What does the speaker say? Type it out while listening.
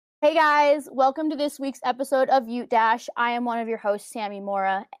Hey guys, welcome to this week's episode of Ute Dash. I am one of your hosts, Sammy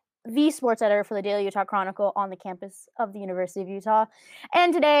Mora, the sports editor for the Daily Utah Chronicle on the campus of the University of Utah.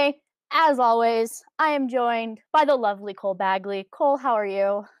 And today, as always, I am joined by the lovely Cole Bagley. Cole, how are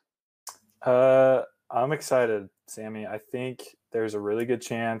you? I'm excited, Sammy. I think there's a really good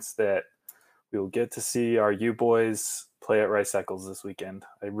chance that we will get to see our U boys play at Rice Eccles this weekend.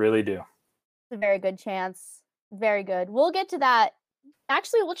 I really do. It's a very good chance. Very good. We'll get to that.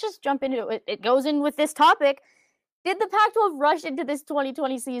 Actually, let's just jump into it. It goes in with this topic. Did the Pac-12 rush into this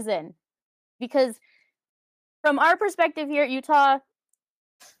 2020 season? Because from our perspective here at Utah,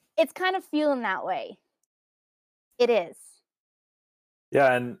 it's kind of feeling that way. It is.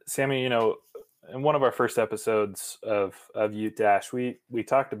 Yeah, and Sammy, in one of our first episodes of Ute Dash, we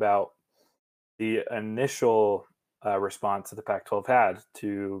talked about the initial response that the Pac-12 had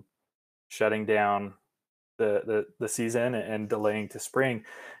to shutting down the season and delaying to spring.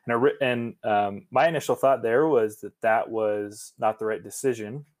 And my initial thought there was that was not the right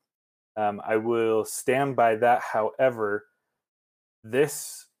decision. I will stand by that. However,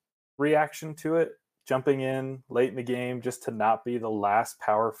 this reaction to it, jumping in late in the game just to not be the last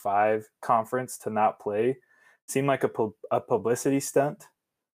Power 5 conference to not play, seemed like a publicity stunt.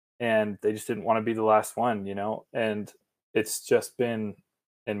 And they just didn't want to be the last one, and it's just been,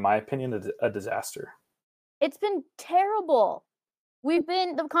 in my opinion, a disaster. It's been terrible.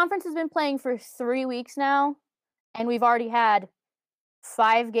 The conference has been playing for 3 weeks now, and we've already had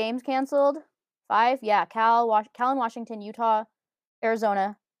 5 games canceled. 5? Yeah, Cal and Washington, Utah,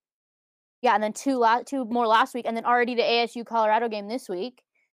 Arizona. Yeah, and then 2 more last week, and then already the ASU Colorado game this week.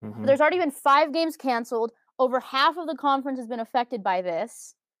 Mm-hmm. So there's already been 5 games canceled. Over half of the conference has been affected by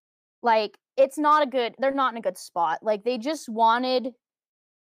this. Like, they're not in a good spot. Like, they didn't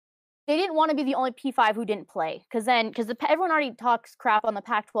want to be the only P5 who didn't play, because everyone already talks crap on the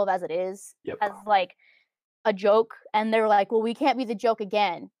Pac-12 as it is, Yep. as like a joke, and they're like, well, we can't be the joke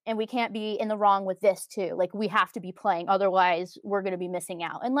again, and we can't be in the wrong with this too. Like, we have to be playing, otherwise we're going to be missing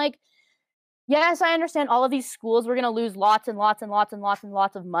out. And like, yes, I understand all of these schools were going to lose lots and lots and lots and lots and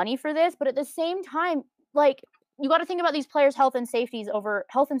lots of money for this, but at the same time, like, you got to think about these players' health and safety over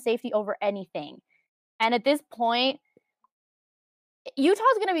anything. And at this point,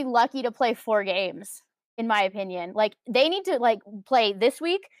 Utah's going to be lucky to play 4 games, in my opinion. Like, they need to play this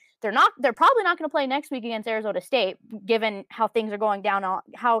week. They're probably not going to play next week against Arizona State, given how things are going down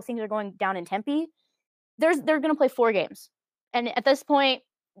in Tempe. They're going to play 4 games. And at this point,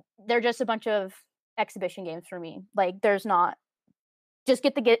 they're just a bunch of exhibition games for me. Like, there's not just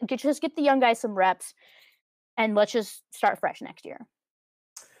get the young guys some reps, and let's just start fresh next year.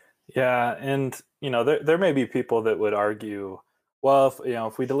 Yeah, and there may be people that would argue, well,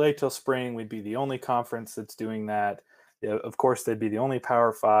 if we delay till spring, we'd be the only conference that's doing that. Of course, they'd be the only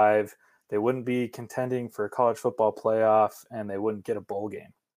Power 5. They wouldn't be contending for a college football playoff, and they wouldn't get a bowl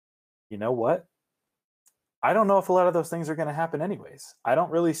game. You know what? I don't know if a lot of those things are going to happen anyways. I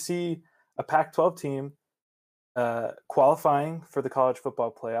don't really see a Pac-12 team qualifying for the college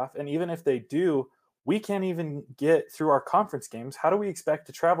football playoff. And even if they do, we can't even get through our conference games. How do we expect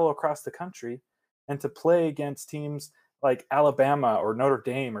to travel across the country and to play against teams like Alabama or Notre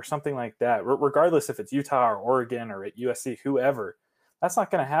Dame or something like that, regardless if it's Utah or Oregon or at USC, whoever? That's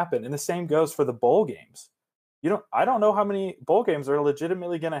not going to happen. And the same goes for the bowl games. I don't know how many bowl games are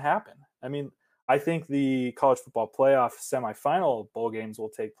legitimately going to happen. I mean, I think the college football playoff semifinal bowl games will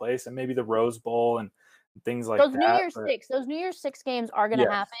take place, and maybe the Rose Bowl and things like Those that. Those New Year's 6 games are going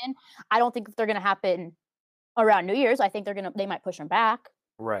to happen. I don't think they're going to happen around New Year's. I think they might push them back.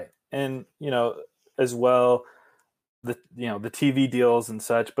 Right. And, as well, the TV deals and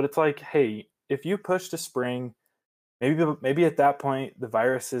such, but it's like, hey, if you push to spring, maybe at that point the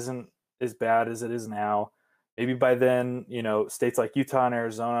virus isn't as bad as it is now. Maybe by then, states like Utah and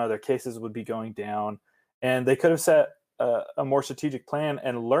Arizona, their cases would be going down, and they could have set a more strategic plan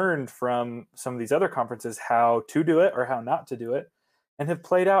and learned from some of these other conferences how to do it or how not to do it, and have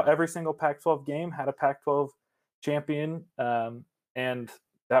played out every single Pac-12 game, had a Pac-12 champion, and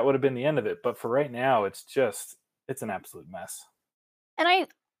that would have been the end of it. But for right now, it's an absolute mess. And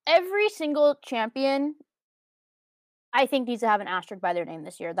every single champion, I think, needs to have an asterisk by their name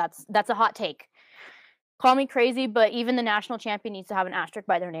this year. That's a hot take. Call me crazy, but even the national champion needs to have an asterisk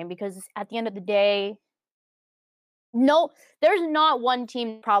by their name, because at the end of the day, no, there's not one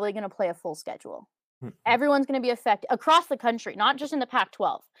team probably going to play a full schedule. Everyone's going to be affected across the country, not just in the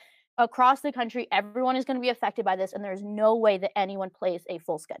Pac-12. Across the country, everyone is going to be affected by this, and there's no way that anyone plays a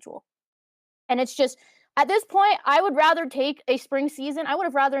full schedule. And it's just, at this point, I would rather take a spring season. I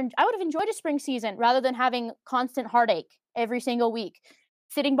would have enjoyed a spring season rather than having constant heartache every single week.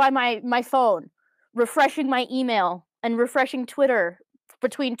 sitting by my phone, refreshing my email and refreshing Twitter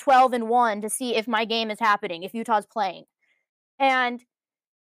between 12 and 1 to see if my game is happening, if Utah's playing. And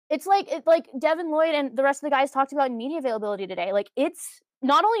it's like Devin Lloyd and the rest of the guys talked about in media availability today. Like, it's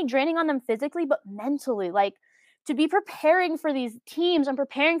not only draining on them physically, but mentally. Like, to be preparing for these teams and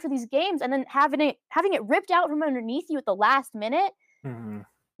preparing for these games and then having it ripped out from underneath you at the last minute,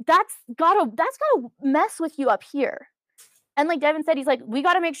 that's gotta mess with you up here. And like Devin said, he's like, we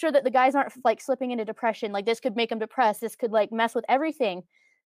got to make sure that the guys aren't like slipping into depression. Like, this could make them depressed. This could like mess with everything.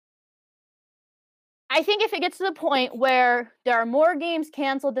 I think if it gets to the point where there are more games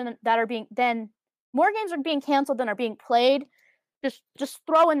canceled than more games are being canceled than are being played, just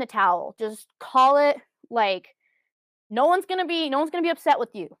throw in the towel. Just call it. Like, no one's gonna be upset with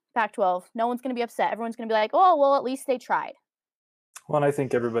you, Pac-12. No one's gonna be upset. Everyone's gonna be like, oh well, at least they tried. Well, and I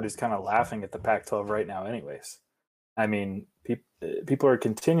think everybody's kind of laughing at the Pac-12 right now, anyways. I mean, people are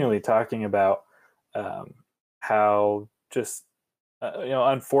continually talking about how just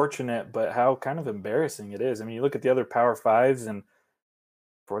unfortunate, but how kind of embarrassing it is. I mean, you look at the other Power Fives, and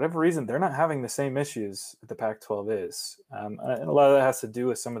for whatever reason, they're not having the same issues that the Pac-12 is. And a lot of that has to do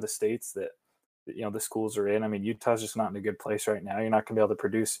with some of the states that the schools are in. I mean, Utah's just not in a good place right now. You're not going to be able to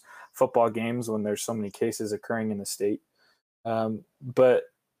produce football games when there's so many cases occurring in the state. But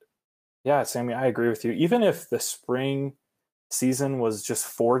yeah, Sammy, I agree with you. Even if the spring season was just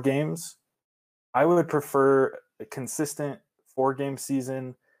 4 games, I would prefer a consistent 4-game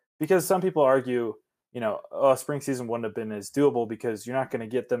season, because some people argue, spring season wouldn't have been as doable because you're not going to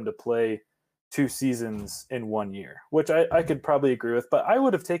get them to play 2 seasons in 1 year, which I could probably agree with. But I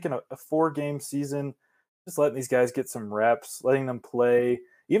would have taken a 4-game season, just letting these guys get some reps, letting them play,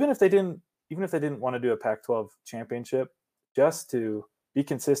 even if they didn't want to do a Pac-12 championship, just to be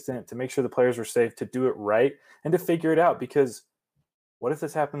consistent, to make sure the players were safe, to do it right, and to figure it out. Because what if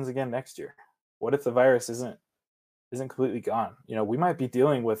this happens again next year? What if the virus isn't completely gone? We might be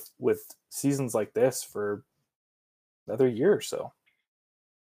dealing with seasons like this for another year or so.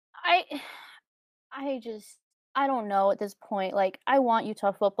 I don't know at this point. Like, I want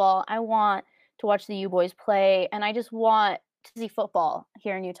Utah football. I want to watch the U boys play, and I just want to see football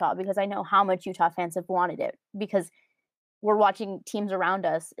here in Utah, because I know how much Utah fans have wanted it, because we're watching teams around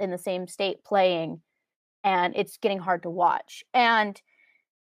us in the same state playing, and it's getting hard to watch. And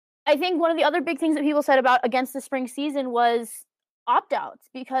I think one of the other big things that people said about against the spring season was opt-outs,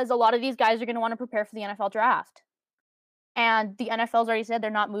 because a lot of these guys are going to want to prepare for the NFL draft. And the NFL's already said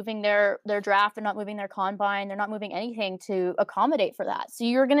they're not moving their draft, they're not moving their combine, they're not moving anything to accommodate for that. So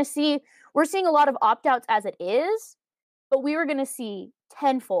we're seeing a lot of opt-outs as it is, but we were going to see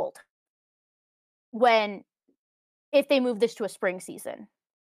tenfold if they move this to a spring season.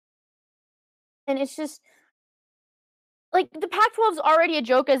 And it's just like, the Pac-12 is already a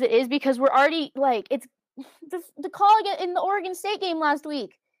joke as it is, because we're already like, it's the call in the Oregon State game last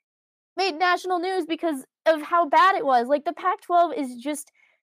week made national news because of how bad it was. Like, the Pac-12 is just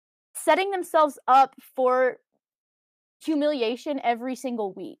setting themselves up for humiliation every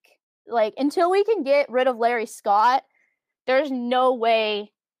single week. Like, until we can get rid of Larry Scott, there's no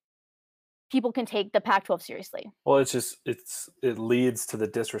way people can take the Pac-12 seriously. Well, it leads to the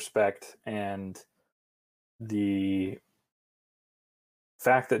disrespect and the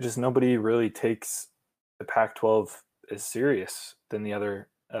fact that just nobody really takes the Pac-12 as serious than the other,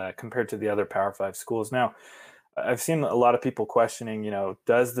 compared to the other Power 5 schools. Now, I've seen a lot of people questioning,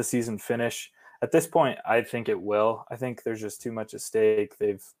 does the season finish? At this point, I think it will. I think there's just too much at stake.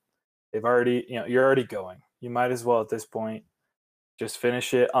 They've already, you're already going. You might as well at this point just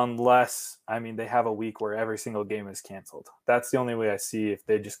finish it, unless, they have a week where every single game is canceled. That's the only way I see, if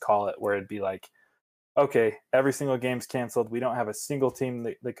they just call it, where it'd be like, okay, every single game's canceled. We don't have a single team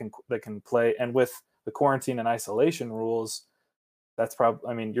that can play. And with the quarantine and isolation rules, that's probably,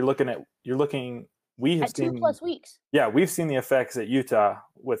 we have seen 2+ weeks. Yeah, we've seen the effects at Utah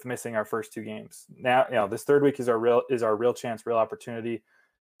with missing our first 2 games. Now, this third week is our real chance, real opportunity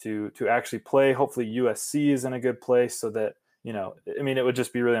to actually play. Hopefully USC is in a good place, so that, it would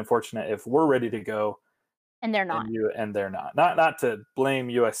just be really unfortunate if we're ready to go and they're not. And they're not. Not to blame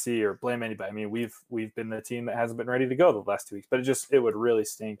USC or blame anybody. We've been the team that hasn't been ready to go the last 2 weeks, but it would really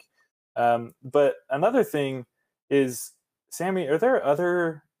stink. But another thing is, Sammy, are there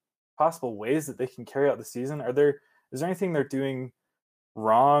other possible ways that they can carry out the season? Is there anything they're doing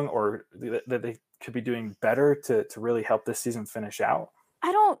wrong, or that they could be doing better to really help this season finish out?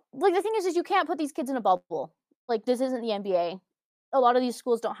 I don't, like, the thing is you can't put these kids in a bubble. Like, this isn't the NBA. a lot of these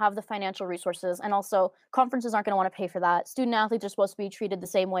schools don't have the financial resources, and also conferences aren't going to want to pay for that. Student athletes are supposed to be treated the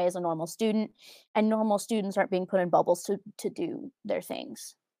same way as a normal student, and normal students aren't being put in bubbles to do their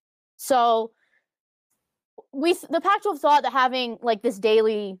things. So the Pac-12 thought that having like this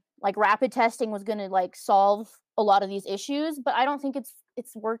daily like rapid testing was going to like solve a lot of these issues, but I don't think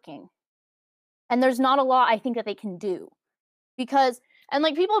it's working. And there's not a lot I think that they can do, because and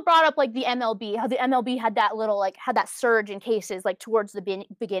like people brought up like the MLB, how the MLB had that little like had that surge in cases like towards the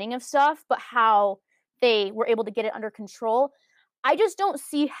beginning of stuff, but how they were able to get it under control. I just don't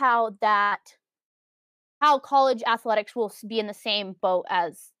see how college athletics will be in the same boat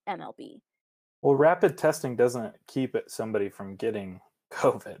as MLB. Well, rapid testing doesn't keep somebody from getting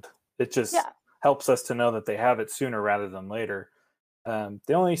COVID. It just helps us to know that they have it sooner rather than later.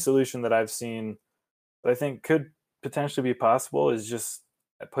 The only solution that I've seen that I think could potentially be possible is just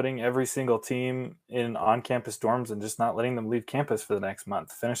putting every single team in on-campus dorms and just not letting them leave campus for the next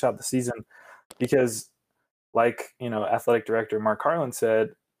month, finish out the season. Because like, athletic director Mark Harlan said,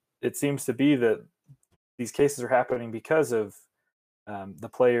 it seems to be that these cases are happening because of the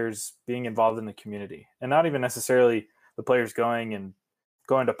players being involved in the community, and not even necessarily the players going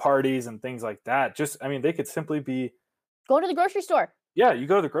to parties and things like that. Just, they could simply be going to the grocery store. Yeah, you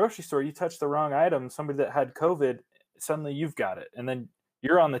go to the grocery store, you touch the wrong item, somebody that had COVID, suddenly you've got it. And then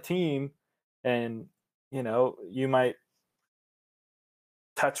you're on the team and, you might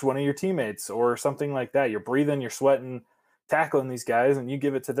touch one of your teammates or something like that. You're breathing, you're sweating, tackling these guys, and you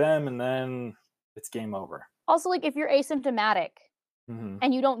give it to them, and then it's game over. Also, like if you're asymptomatic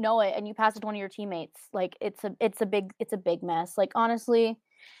and you don't know it and you pass it to one of your teammates, like it's a big mess. Like honestly,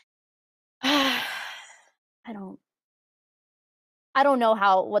 I don't know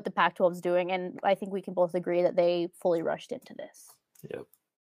what the Pac-12 is doing, and I think we can both agree that they fully rushed into this. Yep.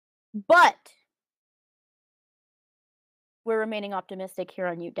 But we're remaining optimistic here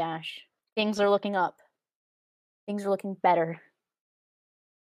on Ute Dash. Things are looking up. Things are looking better.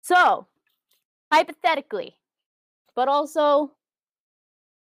 So, hypothetically, but also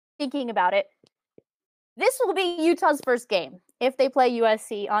thinking about it, this will be Utah's first game if they play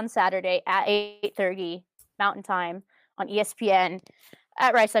USC on Saturday at 8:30 Mountain Time on ESPN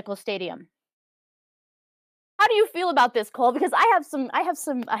at Rice-Eccles Stadium. How do you feel about this, Cole? Because I have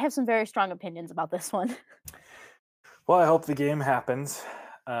some very strong opinions about this one. Well, I hope the game happens.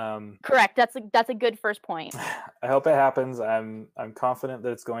 Correct. That's a good first point. I hope it happens. I'm confident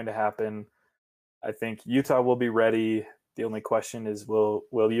that it's going to happen. I think Utah will be ready. The only question is, will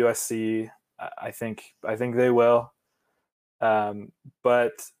USC? I think they will.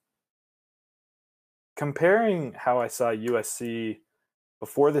 But comparing how I saw USC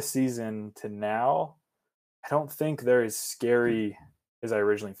before the season to now, I don't think they're as scary as I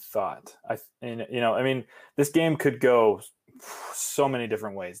originally thought. This game could go so many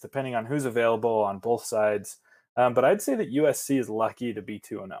different ways depending on who's available on both sides. But I'd say that USC is lucky to be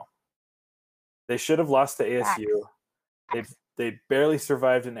 2-0. They should have lost to ASU. They barely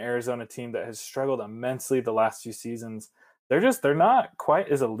survived an Arizona team that has struggled immensely the last few seasons. They're not quite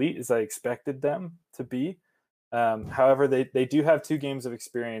as elite as I expected them to be. However, they do have 2 games of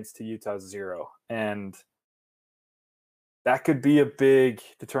experience to Utah's 0, and that could be a big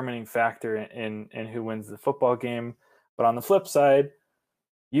determining factor in who wins the football game. But on the flip side,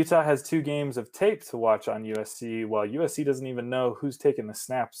 Utah has 2 games of tape to watch on USC, while USC doesn't even know who's taking the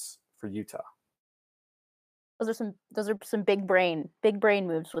snaps for Utah. Those are some big brain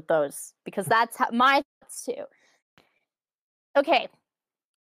moves with those, because that's my thoughts too. Okay.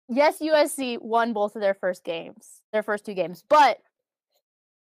 Yes, USC won both of their first 2 games, but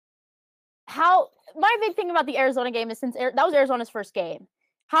my big thing about the Arizona game is, since that was Arizona's first game,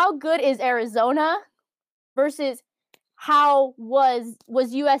 how good is Arizona versus how was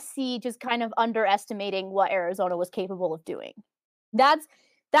USC just kind of underestimating what Arizona was capable of doing? That's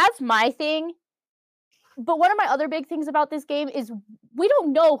my thing. But one of my other big things about this game is we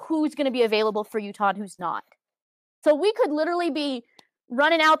don't know who's going to be available for Utah and who's not. So we could literally be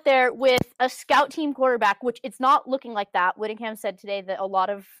running out there with a scout team quarterback, which it's not looking like that. Whittingham said today that a lot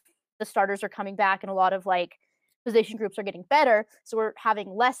of the starters are coming back and a lot of like position groups are getting better. So we're having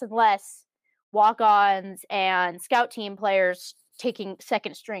less and less walk-ons and scout team players taking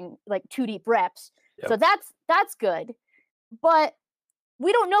second string, like 2 deep reps. Yep. So that's good. But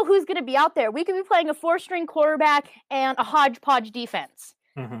we don't know who's going to be out there. We could be playing a 4-string quarterback and a hodgepodge defense.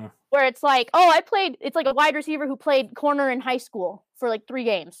 Where it's like, it's like a wide receiver who played corner in high school for like 3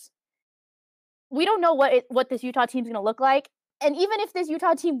 games. We don't know what this Utah team's going to look like. And even if this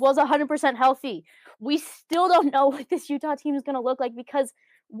Utah team was 100% healthy, we still don't know what this Utah team is going to look like, because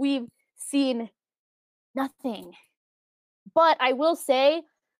we've seen nothing But I will say,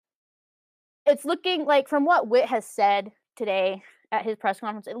 it's looking like, from what Witt has said today at his press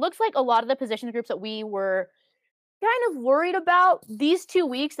conference, it looks like a lot of the position groups that we were kind of worried about, these 2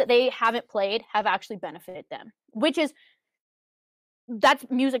 weeks that they haven't played have actually benefited them, which is, that's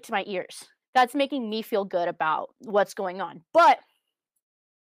music to my ears. That's making me feel good about what's going on. But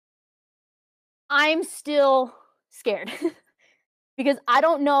I'm still scared because I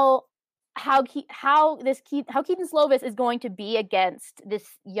don't know how Keaton Slovis is going to be against this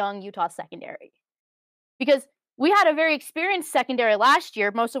young Utah secondary. Because we had a very experienced secondary last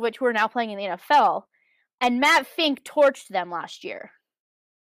year, most of which who are now playing in the NFL, and Matt Fink torched them last year.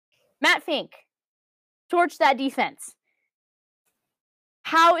 Matt Fink torched that defense.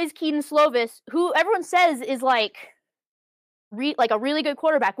 How is Keaton Slovis, who everyone says is like a really good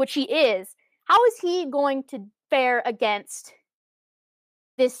quarterback, which he is, how is he going to fare against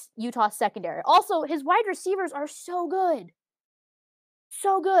this Utah secondary? Also, his wide receivers are so good.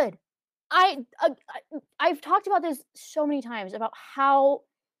 So good. I've talked about this so many times about how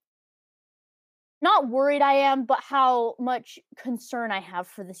not worried I am, but how much concern I have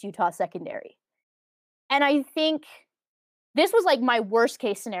for this Utah secondary. And I think this was like my worst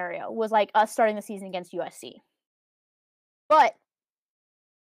case scenario, was like us starting the season against USC. But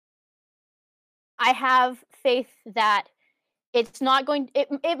I have faith that it's not going,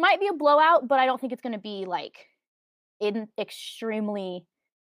 it might be a blowout, but I don't think it's going to be like extremely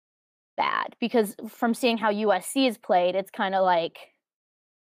bad, because from seeing how USC is played, it's kind of like,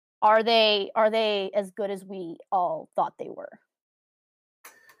 are they as good as we all thought they were?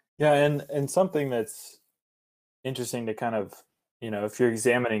 Yeah, and something that's interesting to kind of, if you're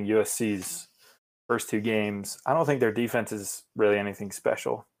examining USC's first 2 games, I don't think their defense is really anything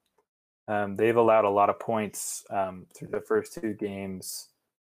special. They've allowed a lot of points through the first 2 games,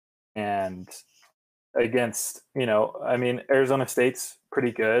 and against, Arizona State's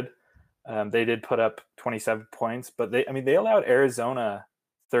pretty good. They did put up 27 points, but they allowed Arizona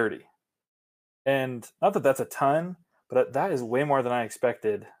 30. And not that that's a ton, but that is way more than I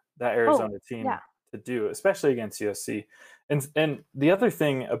expected that Arizona team to do, especially against USC. And the other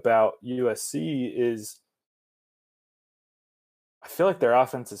thing about USC is I feel like their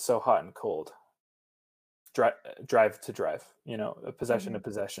offense is so hot and cold. Drive to drive, possession to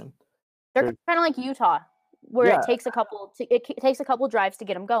possession. They're kind of like Utah, where it takes a couple drives to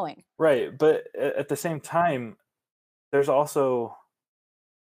get them going. Right, but at the same time, there's also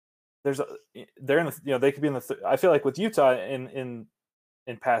they're in the, they could be in the I feel like with Utah in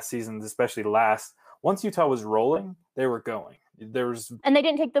past seasons, especially once Utah was rolling, they were going. And they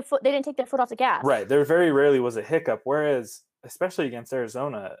didn't take their foot off the gas. Right, there very rarely was a hiccup, whereas especially against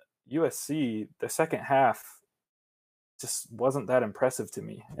Arizona, USC, the second half just wasn't that impressive to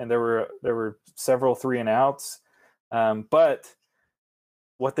me, and there were several 3-and-outs, but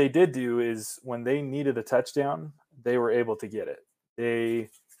what they did do is when they needed a touchdown, they were able to get it. They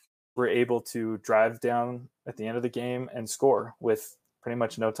were able to drive down at the end of the game and score with pretty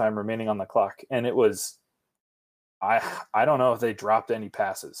much no time remaining on the clock, and it was I don't know if they dropped any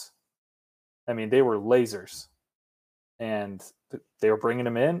passes. I mean, they were lasers, and they were bringing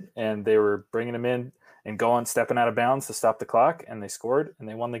them in, and stepping out of bounds to stop the clock, and they scored, and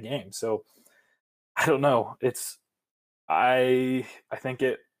they won the game. So I don't know. I think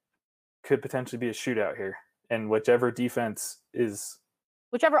it could potentially be a shootout here, and whichever offense is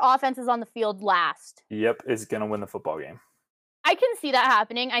on the field last, is going to win the football game. I can see that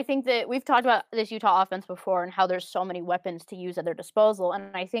happening. I think that we've talked about this Utah offense before and how there's so many weapons to use at their disposal,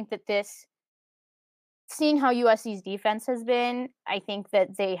 and I think that seeing how USC's defense has been, I think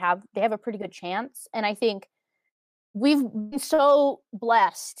that they have a pretty good chance. And I think we've been so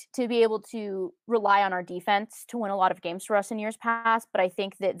blessed to be able to rely on our defense to win a lot of games for us in years past. But I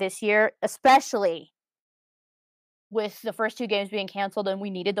think that this year, especially with the first 2 games being canceled, and we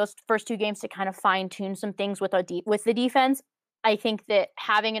needed those first 2 games to kind of fine tune some things with the defense, I think that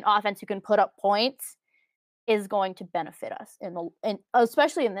having an offense who can put up points is going to benefit us and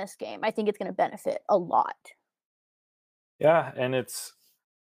especially in this game. I think it's going to benefit a lot. Yeah, and it's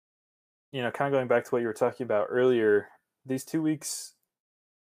kind of going back to what you were talking about earlier. These 2 weeks,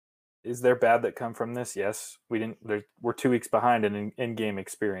 is there bad that come from this? Yes, we're 2 weeks behind in in-game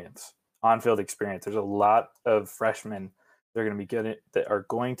experience, on-field experience. There's a lot of freshmen that are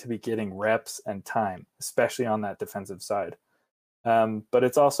going to be getting reps and time, especially on that defensive side. But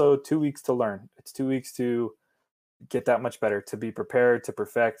it's also 2 weeks to learn. It's 2 weeks to get that much better, to be prepared, to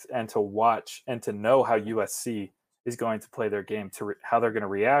perfect, and to watch and to know how USC is going to play their game, how they're going to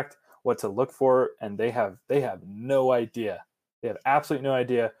react, what to look for, and they have no idea. They have absolutely no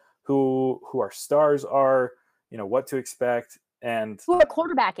idea who our stars are. what to expect, and Who a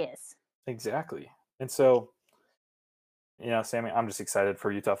quarterback is. exactly. And so, Sammy, I'm just excited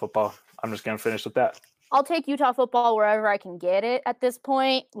for Utah football. I'm just going to finish with that. I'll take Utah football wherever I can get it at this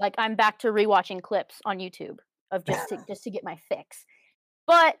point. Like, I'm back to rewatching clips on YouTube of just to get my fix.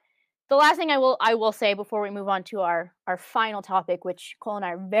 But the last thing I will say before we move on to our final topic, which Cole and I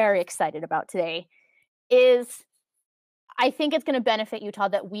are very excited about today, is I think it's going to benefit Utah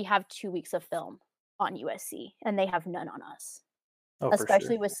that we have 2 weeks of film on USC and they have none on us,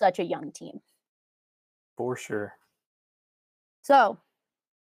 especially with such a young team. For sure. So,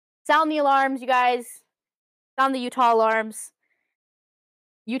 sound the alarms, you guys. Sound the Utah alarms.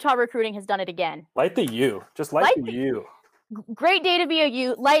 Utah recruiting has done it again. Light the U. Just light the U. Great day to be a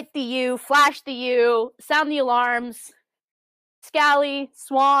U. Light the U. Flash the U. Sound the alarms. Scally,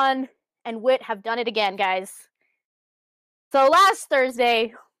 Swan, and Witt have done it again, guys. So last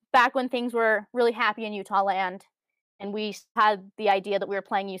Thursday, back when things were really happy in Utah land, and we had the idea that we were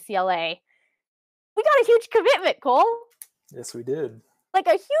playing UCLA, we got a huge commitment, Cole. Yes, we did. Like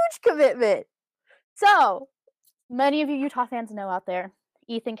a huge commitment. So, many of you Utah fans know out there,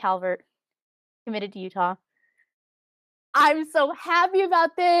 Ethan Calvert committed to Utah. I'm so happy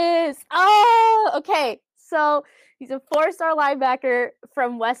about this. Oh, okay. So he's a 4-star linebacker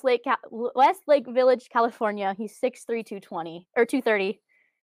from Westlake Village, California. He's 6'3", 220 or 230.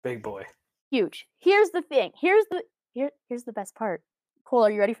 Big boy. Huge. Here's the thing. Here's the best part. Cole,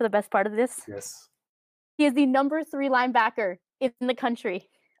 are you ready for the best part of this? Yes. He is the number 3 linebacker in the country,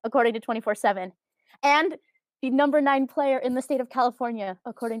 according to 24/7, and the number 9 player in the state of California,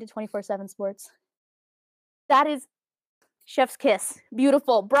 according to 24/7 Sports. That is chef's kiss.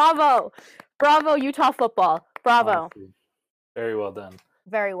 Beautiful. Bravo. Bravo, Utah football. Bravo. Honestly, very well done.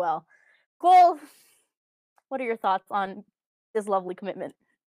 Very well. Cole, what are your thoughts on this lovely commitment?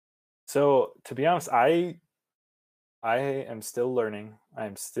 So, to be honest, I am still learning. I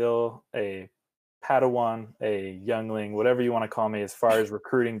am still a Padawan, a youngling, whatever you want to call me as far as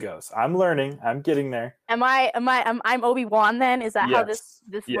recruiting goes. I'm learning. I'm getting there. I'm Obi-Wan then? Is that how this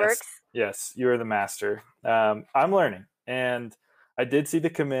works? Yes, you're the master. I'm learning. And I did see the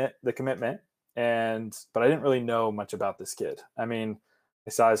commitment, but I didn't really know much about this kid. I mean,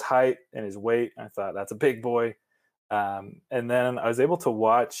 I saw his height and his weight. And I thought, that's a big boy. And then I was able to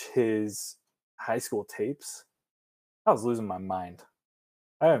watch his high school tapes. I was losing my mind.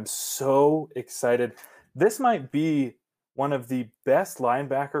 I am so excited. This might be one of the best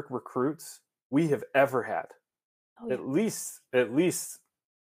linebacker recruits we have ever had. Oh, yeah. At least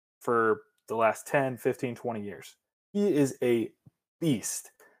for the last 10, 15, 20 years. He is a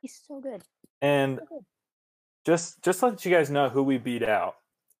beast. He's so good. And just to let you guys know who we beat out.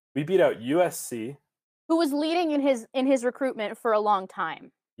 We beat out USC, who was leading in his recruitment for a long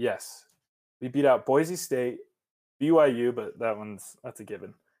time. Yes. We beat out Boise State, BYU, but that's a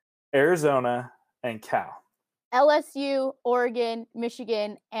given. Arizona and Cal. LSU, Oregon,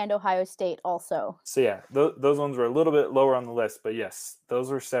 Michigan, and Ohio State also. So yeah, those ones were a little bit lower on the list, but yes,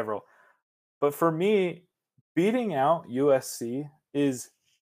 those were several. But for me, beating out USC is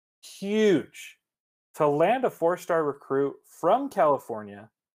huge. To land a 4-star recruit from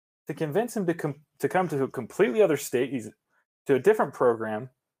California, to convince him to come to a completely other state, he's to a different program,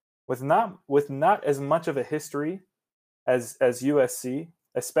 with not as much of a history as USC,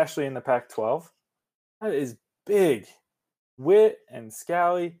 especially in the Pac-12, that is big. Witt and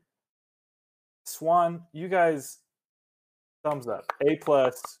Scally, Swan, you guys, thumbs up. A+.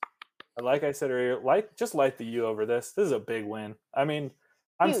 Like I said earlier, just light the U over this. This is a big win. I mean,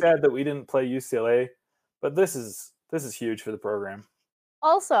 I'm sad that we didn't play UCLA, but this is huge for the program.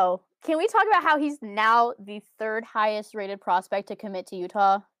 Also, can we talk about how he's now the 3rd highest rated prospect to commit to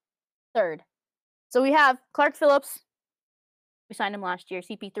Utah? 3rd. So we have Clark Phillips. We signed him last year,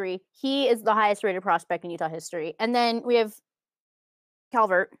 CP3. He is the highest rated prospect in Utah history. And then we have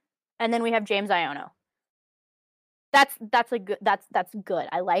Calvert. And then we have James Iono. That's good.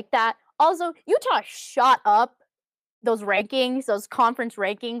 I like that. Also, Utah shot up those rankings, those conference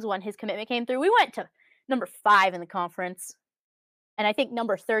rankings when his commitment came through. We went to number 5 in the conference. And I think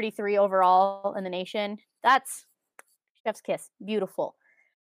number 33 overall in the nation. That's chef's kiss. Beautiful.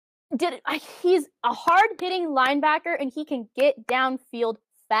 He's a hard-hitting linebacker, and he can get downfield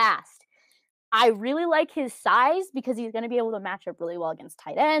fast. I really like his size because he's going to be able to match up really well against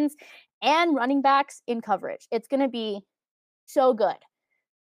tight ends and running backs in coverage. It's going to be so good.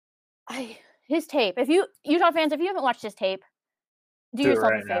 His tape. Utah fans, if you haven't watched his tape, do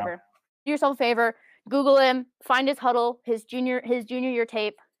yourself a favor. Do yourself a favor. Google him. Find his huddle. His junior year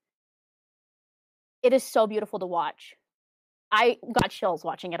tape. It is so beautiful to watch. I got chills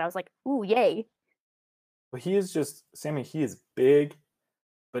watching it. I was like, ooh, yay. But he is just Sammy. He is big,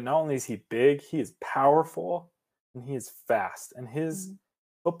 but not only is he big, he is powerful and he is fast. And his Mhm.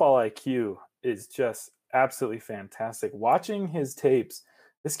 football IQ is just absolutely fantastic. Watching his tapes,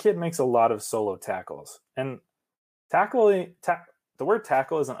 this kid makes a lot of solo tackles. And the word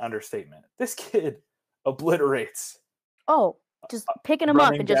tackle is an understatement. This kid obliterates Oh, just picking him up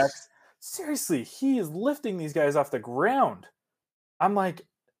running and just backs. Seriously, he is lifting these guys off the ground. I'm like,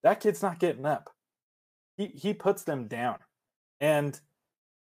 that kid's not getting up. He puts them down. And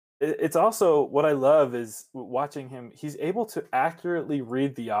it's also what I love is watching him. He's able to accurately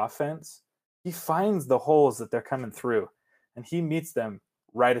read the offense. He finds the holes that they're coming through, and he meets them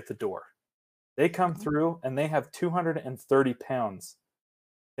right at the door. They come Mhm. through, and they have 230 pounds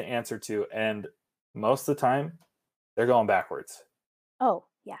to answer to, and most of the time, they're going backwards. Oh,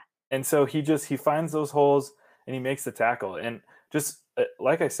 yeah. And so he finds those holes and he makes the tackle. And just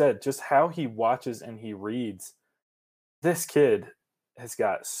like I said, just how he watches and he reads, this kid has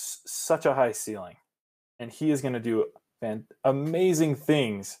got such a high ceiling, and he is going to do amazing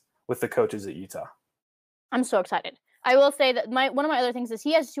things with the coaches at Utah. I'm so excited. I will say that one of my other things is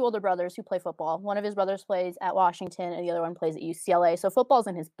he has two older brothers who play football. One of his brothers plays at Washington, and the other one plays at UCLA. So football's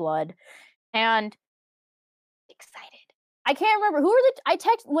in his blood, and excited. I can't remember who were the. I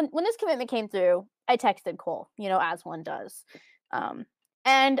text when this commitment came through. I texted Cole, as one does,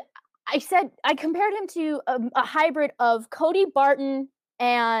 and I compared him to a hybrid of Cody Barton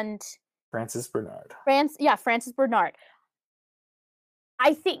and Francis Bernard. Francis Bernard.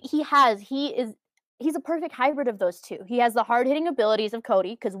 I think he's a perfect hybrid of those two. He has the hard hitting abilities of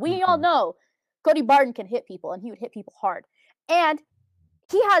Cody, because we all know Cody Barton can hit people and he would hit people hard. And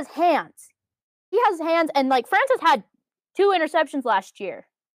he has hands. He has hands, and like Francis had 2 interceptions last year.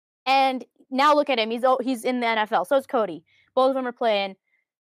 And now look at him. He's in the NFL. So is Cody. Both of them are playing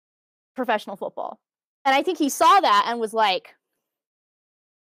professional football. And I think he saw that and was like,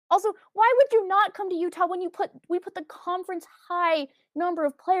 also, why would you not come to Utah when we put the conference high number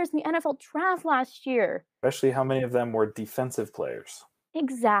of players in the NFL draft last year? Especially how many of them were defensive players.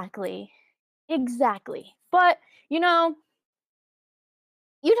 Exactly. Exactly. But,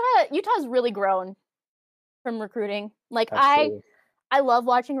 Utah's really grown from recruiting. Like Absolutely. I love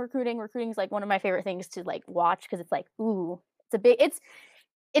watching recruiting. Recruiting is like one of my favorite things to like watch, because it's like, ooh,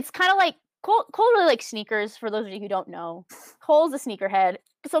 it's kind of like Cole really likes sneakers, for those of you who don't know. Cole's a sneakerhead.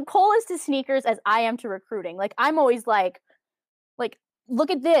 So Cole is to sneakers as I am to recruiting. Like I'm always like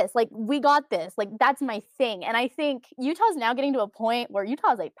look at this. Like we got this. Like that's my thing. And I think Utah's now getting to a point where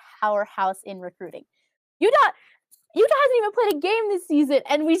Utah is a powerhouse in recruiting. Utah hasn't even played a game this season,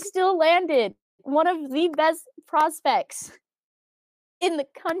 and we still landed one of the best prospects in the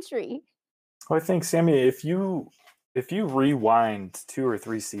country. Well, I think, Sammy, if you rewind 2 or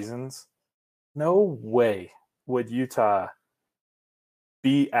 3 seasons, no way would Utah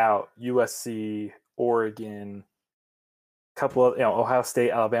beat out USC, Oregon, couple of Ohio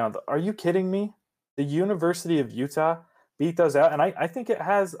State, Alabama. Are you kidding me? The University of Utah beat those out, and I think it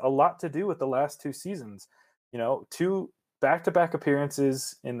has a lot to do with the last 2 seasons. 2 back-to-back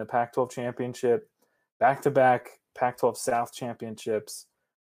appearances in the Pac-12 championship, back-to-back Pac-12 South championships,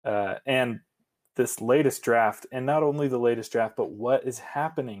 and this latest draft. And not only the latest draft, but what is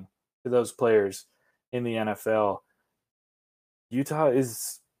happening to those players in the NFL. Utah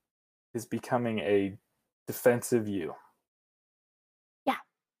is becoming a defensive U. Yeah.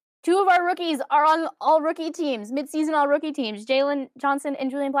 2 of our rookies are on all rookie teams, midseason all rookie teams, Jalen Johnson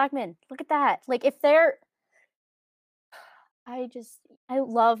and Julian Blackmon. Look at that. Like if they're I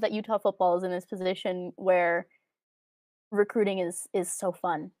love that Utah football is in this position where recruiting is so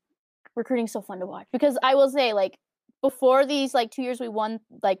fun. Recruiting's so fun to watch, because I will say, like, before these like 2 years we won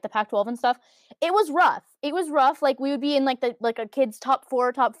like the Pac-12 and stuff, it was rough. It was rough. Like we would be in like a kid's top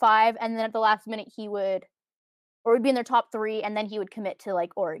 4, top 5, and then at the last minute we'd be in their top 3, and then he would commit to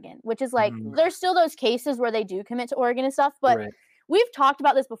like Oregon, which is like there's still those cases where they do commit to Oregon and stuff, but Right. we've talked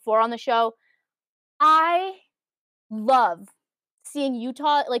about this before on the show. I love seeing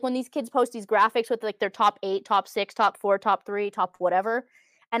Utah, like when these kids post these graphics with like their top 8, top 6, top 4, top 3, top whatever,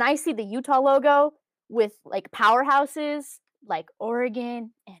 and I see the Utah logo with like powerhouses like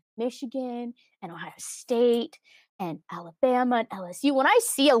Oregon and Michigan and Ohio State and Alabama and LSU. When I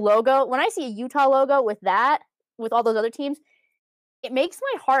see a Utah logo with all those other teams, it makes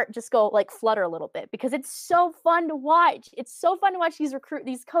my heart just go like flutter a little bit, because it's so fun to watch. It's so fun to watch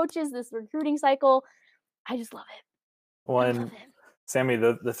these coaches, this recruiting cycle. I just love it. Well, I and love it. Sammy,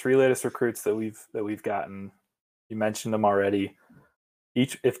 the 3 latest recruits that we've gotten, you mentioned them already.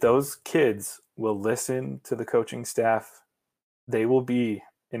 If those kids will listen to the coaching staff, they will be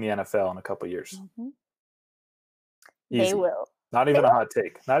in the NFL in a couple years. Mm-hmm. They Easy. will. Not even a hot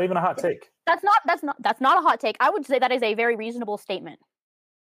take. Not even a hot take. That's not a hot take. I would say that is a very reasonable statement.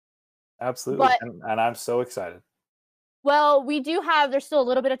 Absolutely. But And I'm so excited. well, there's still a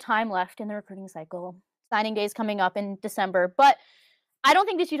little bit of time left in the recruiting cycle. Signing day is coming up in December, but I don't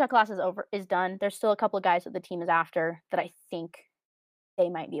think this Utah class is done. There's still a couple of guys that the team is after that I think they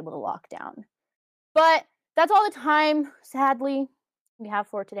might be able to lock down. But that's all the time, sadly, we have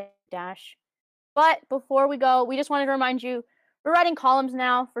for today, Dash. But before we go, we just wanted to remind you, we're writing columns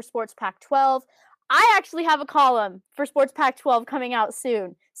now for Sports Pac-12. I actually have a column for Sports Pac-12 coming out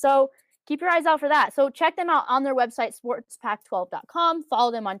soon. So keep your eyes out for that. So check them out on their website, sportspac12.com.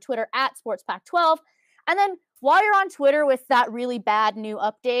 Follow them on Twitter at sportspac12. And then while you're on Twitter with that really bad new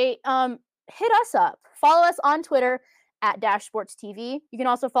update, hit us up. Follow us on Twitter at Dash Sports TV. You can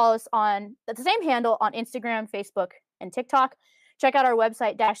also follow us on the same handle on Instagram, Facebook, and TikTok. Check out our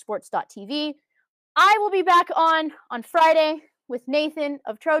website, dashsports.tv. I will be back on Friday with Nathan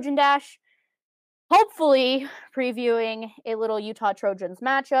of Trojan Dash, hopefully previewing a little Utah Trojans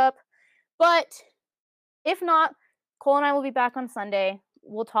matchup. But if not, Cole and I will be back on Sunday.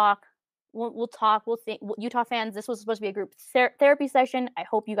 We'll talk. We'll talk. We'll think. Utah fans, this was supposed to be a group therapy session. I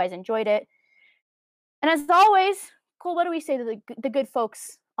hope you guys enjoyed it. And as always, Cole, what do we say to the good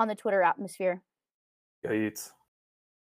folks on the Twitter atmosphere? Go Utes.